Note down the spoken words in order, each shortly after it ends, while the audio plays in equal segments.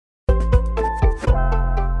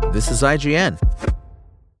This is IGN.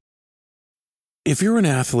 If you're an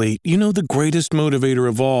athlete, you know the greatest motivator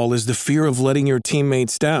of all is the fear of letting your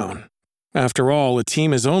teammates down. After all, a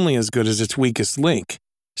team is only as good as its weakest link.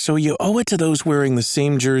 So you owe it to those wearing the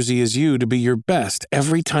same jersey as you to be your best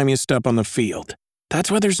every time you step on the field.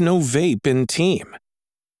 That's why there's no vape in team.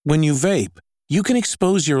 When you vape, you can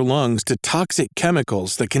expose your lungs to toxic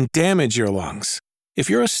chemicals that can damage your lungs. If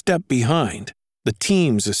you're a step behind, the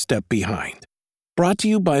team's a step behind. Brought to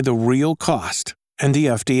you by The Real Cost and the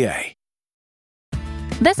FDA.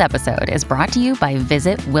 This episode is brought to you by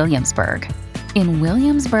Visit Williamsburg. In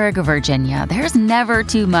Williamsburg, Virginia, there's never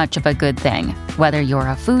too much of a good thing. Whether you're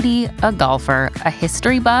a foodie, a golfer, a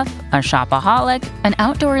history buff, a shopaholic, an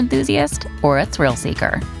outdoor enthusiast, or a thrill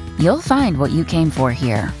seeker, you'll find what you came for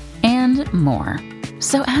here and more.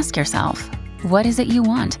 So ask yourself, what is it you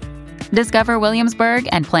want? Discover Williamsburg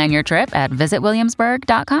and plan your trip at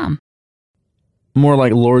visitwilliamsburg.com. More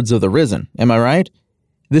like Lords of the Risen, am I right?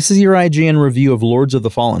 This is your IGN review of Lords of the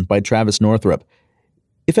Fallen by Travis Northrop.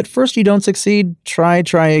 If at first you don't succeed, try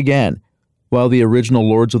again. While the original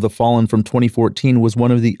Lords of the Fallen from 2014 was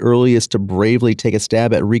one of the earliest to bravely take a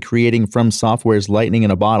stab at recreating From Software's Lightning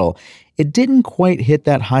in a Bottle, it didn't quite hit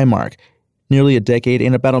that high mark. Nearly a decade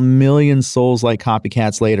and about 1 million Souls-like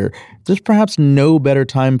copycats later, there's perhaps no better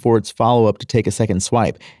time for its follow-up to take a second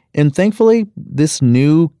swipe. And thankfully, this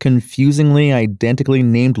new, confusingly identically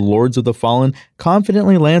named Lords of the Fallen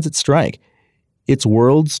confidently lands its strike. Its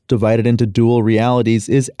worlds, divided into dual realities,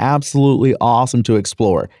 is absolutely awesome to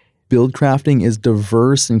explore. Build crafting is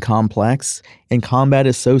diverse and complex, and combat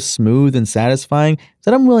is so smooth and satisfying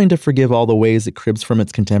that I'm willing to forgive all the ways it cribs from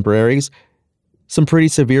its contemporaries. Some pretty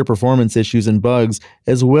severe performance issues and bugs,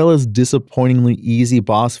 as well as disappointingly easy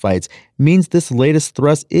boss fights, means this latest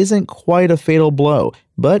thrust isn't quite a fatal blow,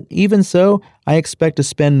 but even so, I expect to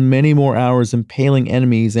spend many more hours impaling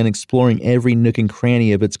enemies and exploring every nook and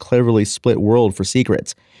cranny of its cleverly split world for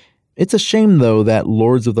secrets. It's a shame, though, that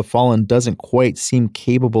Lords of the Fallen doesn't quite seem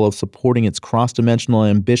capable of supporting its cross-dimensional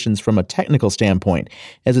ambitions from a technical standpoint,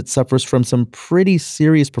 as it suffers from some pretty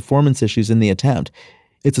serious performance issues in the attempt.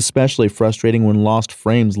 It's especially frustrating when lost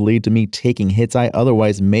frames lead to me taking hits I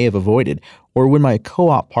otherwise may have avoided, or when my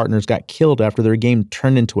co-op partners got killed after their game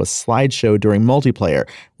turned into a slideshow during multiplayer,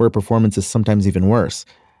 where performance is sometimes even worse.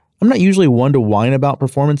 I'm not usually one to whine about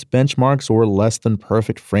performance benchmarks or less than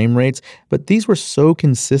perfect frame rates, but these were so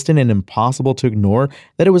consistent and impossible to ignore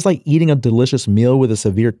that it was like eating a delicious meal with a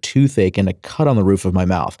severe toothache and a cut on the roof of my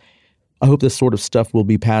mouth. I hope this sort of stuff will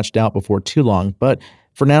be patched out before too long, but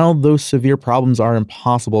for now, those severe problems are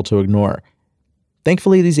impossible to ignore.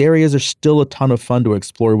 Thankfully, these areas are still a ton of fun to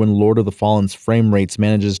explore when Lord of the Fallen's frame rates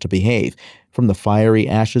manages to behave, from the fiery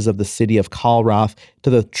ashes of the city of Kalroth to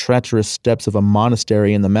the treacherous steps of a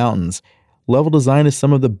monastery in the mountains. Level design is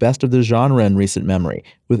some of the best of the genre in recent memory,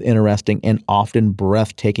 with interesting and often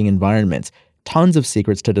breathtaking environments, tons of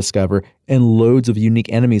secrets to discover, and loads of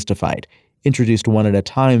unique enemies to fight, introduced one at a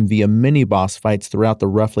time via mini-boss fights throughout the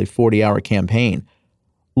roughly 40-hour campaign.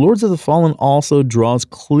 Lords of the Fallen also draws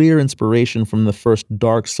clear inspiration from the first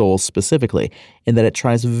Dark Souls specifically, in that it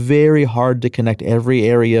tries very hard to connect every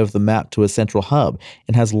area of the map to a central hub,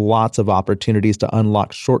 and has lots of opportunities to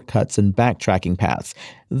unlock shortcuts and backtracking paths,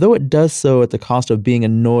 though it does so at the cost of being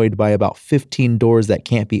annoyed by about 15 doors that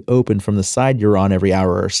can't be opened from the side you're on every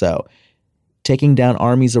hour or so. Taking down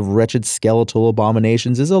armies of wretched skeletal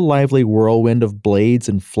abominations is a lively whirlwind of blades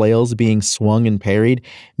and flails being swung and parried,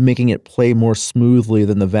 making it play more smoothly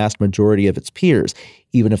than the vast majority of its peers,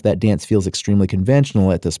 even if that dance feels extremely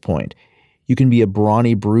conventional at this point. You can be a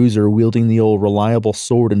brawny bruiser wielding the old reliable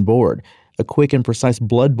sword and board, a quick and precise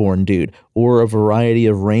Bloodborne dude, or a variety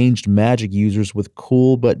of ranged magic users with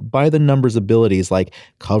cool but by-the-numbers abilities like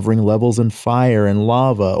covering levels in fire and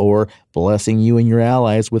lava, or blessing you and your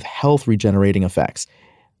allies with health regenerating effects.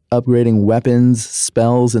 Upgrading weapons,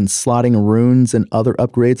 spells, and slotting runes and other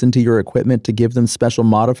upgrades into your equipment to give them special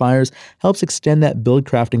modifiers helps extend that build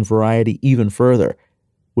crafting variety even further.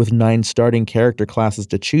 With 9 starting character classes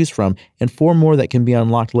to choose from and 4 more that can be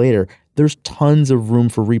unlocked later, there's tons of room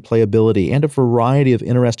for replayability and a variety of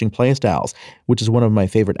interesting playstyles, which is one of my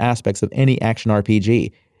favorite aspects of any action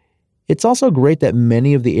RPG. It's also great that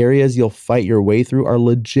many of the areas you'll fight your way through are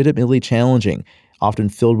legitimately challenging, often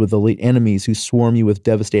filled with elite enemies who swarm you with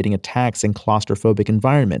devastating attacks and claustrophobic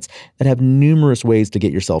environments that have numerous ways to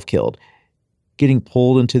get yourself killed. Getting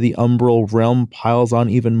pulled into the Umbral realm piles on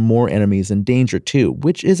even more enemies and danger too,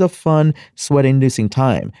 which is a fun, sweat-inducing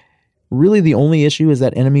time. Really, the only issue is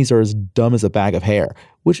that enemies are as dumb as a bag of hair,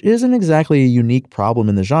 which isn't exactly a unique problem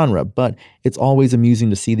in the genre, but it's always amusing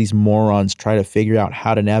to see these morons try to figure out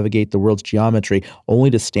how to navigate the world's geometry only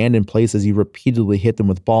to stand in place as you repeatedly hit them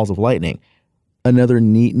with balls of lightning. Another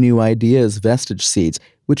neat new idea is vestige seeds,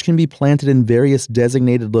 which can be planted in various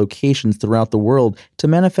designated locations throughout the world to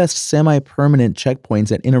manifest semi-permanent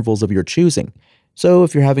checkpoints at intervals of your choosing. So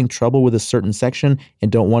if you're having trouble with a certain section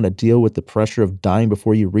and don't want to deal with the pressure of dying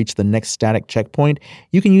before you reach the next static checkpoint,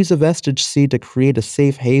 you can use a vestige seed to create a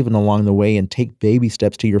safe haven along the way and take baby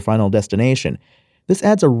steps to your final destination. This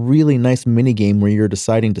adds a really nice minigame where you're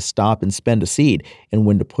deciding to stop and spend a seed, and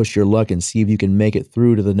when to push your luck and see if you can make it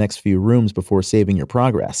through to the next few rooms before saving your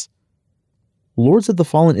progress. Lords of the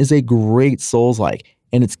Fallen is a great Souls-like,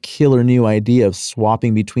 and its killer new idea of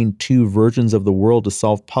swapping between two versions of the world to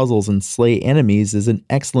solve puzzles and slay enemies is an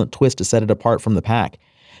excellent twist to set it apart from the pack.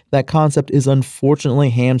 That concept is unfortunately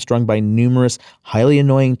hamstrung by numerous, highly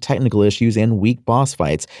annoying technical issues and weak boss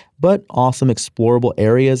fights, but awesome explorable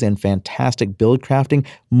areas and fantastic build crafting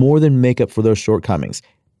more than make up for those shortcomings.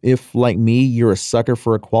 If, like me, you're a sucker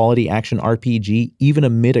for a quality action RPG, even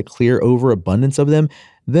amid a clear overabundance of them,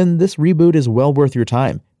 then this reboot is well worth your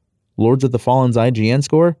time. Lords of the Fallen's IGN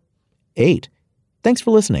score? 8. Thanks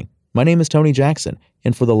for listening. My name is Tony Jackson,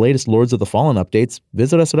 and for the latest Lords of the Fallen updates,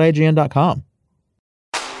 visit us at IGN.com.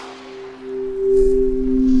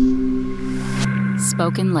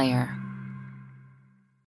 Spoken Layer.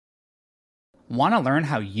 Want to learn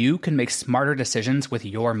how you can make smarter decisions with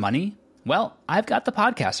your money? Well, I've got the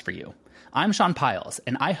podcast for you. I'm Sean Piles,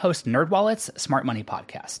 and I host NerdWallet's Smart Money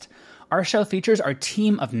Podcast. Our show features our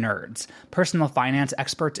team of nerds, personal finance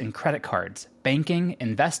experts in credit cards, banking,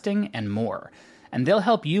 investing, and more. And they'll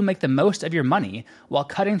help you make the most of your money while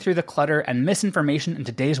cutting through the clutter and misinformation in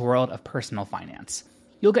today's world of personal finance.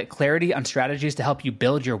 You'll get clarity on strategies to help you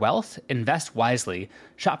build your wealth, invest wisely,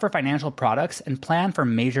 shop for financial products, and plan for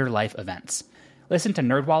major life events. Listen to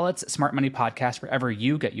NerdWallet's Smart Money Podcast wherever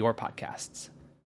you get your podcasts.